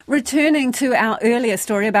Returning to our earlier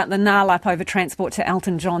story about the gnarl-up over transport to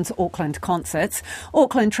Elton John's Auckland concerts,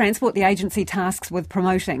 Auckland Transport, the agency tasked with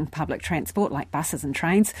promoting public transport like buses and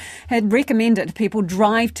trains, had recommended people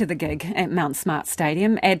drive to the gig at Mount Smart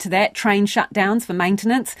Stadium. Add to that train shutdowns for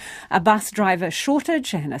maintenance, a bus driver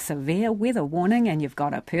shortage and a severe weather warning, and you've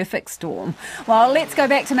got a perfect storm. Well, let's go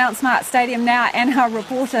back to Mount Smart Stadium now and our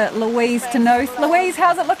reporter Louise Ternouth. Louise,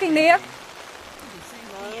 how's it looking there?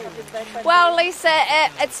 Well, Lisa,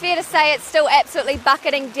 it's fair to say it's still absolutely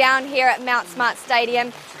bucketing down here at Mount Smart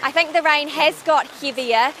Stadium. I think the rain has got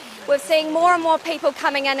heavier. We're seeing more and more people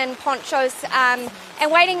coming in ponchos and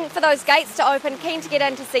waiting for those gates to open, keen to get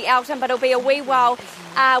in to see Elton, but it'll be a wee while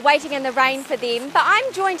waiting in the rain for them. But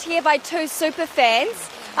I'm joined here by two super fans.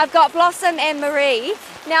 I've got Blossom and Marie.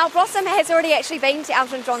 Now, Blossom has already actually been to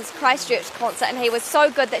Elton John's Christchurch concert, and he was so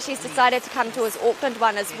good that she's decided to come to his Auckland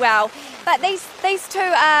one as well. But these two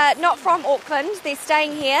are not from Auckland, they're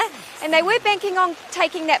staying here, and they were banking on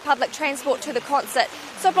taking that public transport to the concert.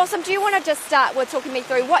 So, Blossom, do you want to just start with talking me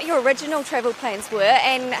through what your original travel plans were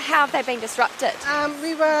and how have they been disrupted?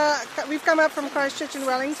 We've come up from Christchurch in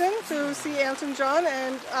Wellington to see Elton John,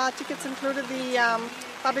 and our tickets included the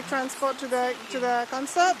public transport to the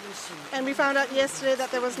concert, and we found out yesterday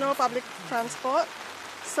that there was no public transport,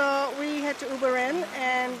 so we had to Uber in,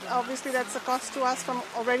 and obviously that's a cost to us from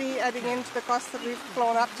already adding into the cost that we've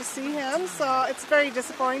flown up to see him. So it's very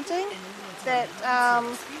disappointing that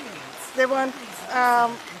there weren't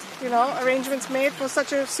arrangements made for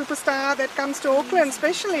such a superstar that comes to Auckland,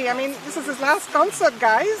 especially. I mean, this is his last concert,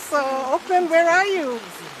 guys, so Auckland, where are you?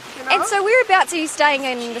 And so whereabouts are you staying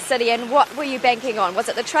in the city, and what were you banking on? Was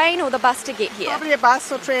it the train or the bus to get here? Probably a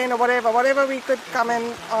bus or train or whatever we could come in,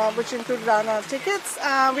 which included our tickets.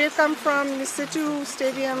 We have come from the Situ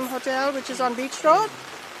Stadium Hotel, which is on Beach Road.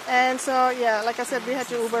 And so, yeah, like I said, we had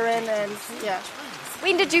to Uber in and, yeah.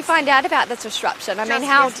 When did you find out about this disruption?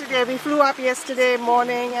 Yesterday. We flew up yesterday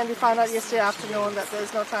morning and we found out yesterday afternoon that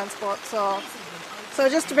there's no transport. So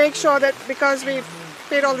just to make sure that because we've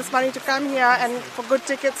paid all this money to come here and for good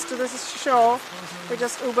tickets to this show, we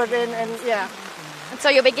just Ubered in and yeah. And so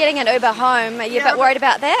you'll be getting an Uber home. Are you a bit worried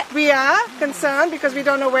about that? We are concerned because we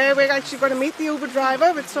don't know where we're actually going to meet the Uber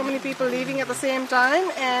driver with so many people leaving at the same time,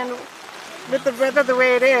 and with the weather the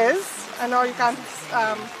way it is. I know you can't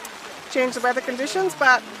change the weather conditions,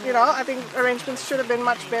 but I think arrangements should have been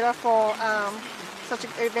much better for such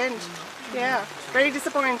an event. Yeah, very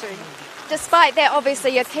disappointing. Despite that,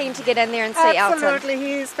 obviously, you're keen to get in there and see Elton. Absolutely,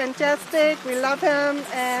 he's fantastic. We love him,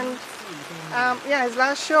 and his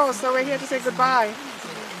last show, so we're here to say goodbye.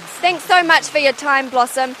 Thanks so much for your time,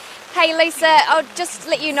 Blossom. Hey, Lisa, I'll just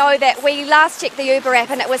let you know that we last checked the Uber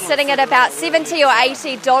app and it was sitting at about $70 or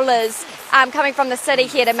 $80 coming from the city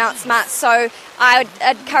here to Mount Smart. So I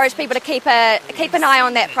would encourage people to keep an eye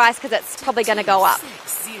on that price because it's probably going to go up.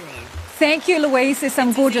 Thank you, Louise. There's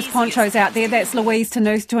some gorgeous ponchos out there. That's Louise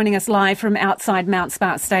Ternouth joining us live from outside Mount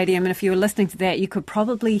Smart Stadium. And if you were listening to that, you could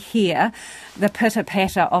probably hear the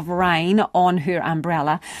pitter-patter of rain on her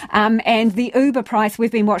umbrella. And the Uber price,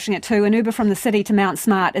 we've been watching it too. An Uber from the city to Mount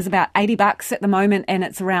Smart is about $80 at the moment, and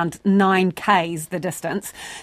it's around 9Ks the distance.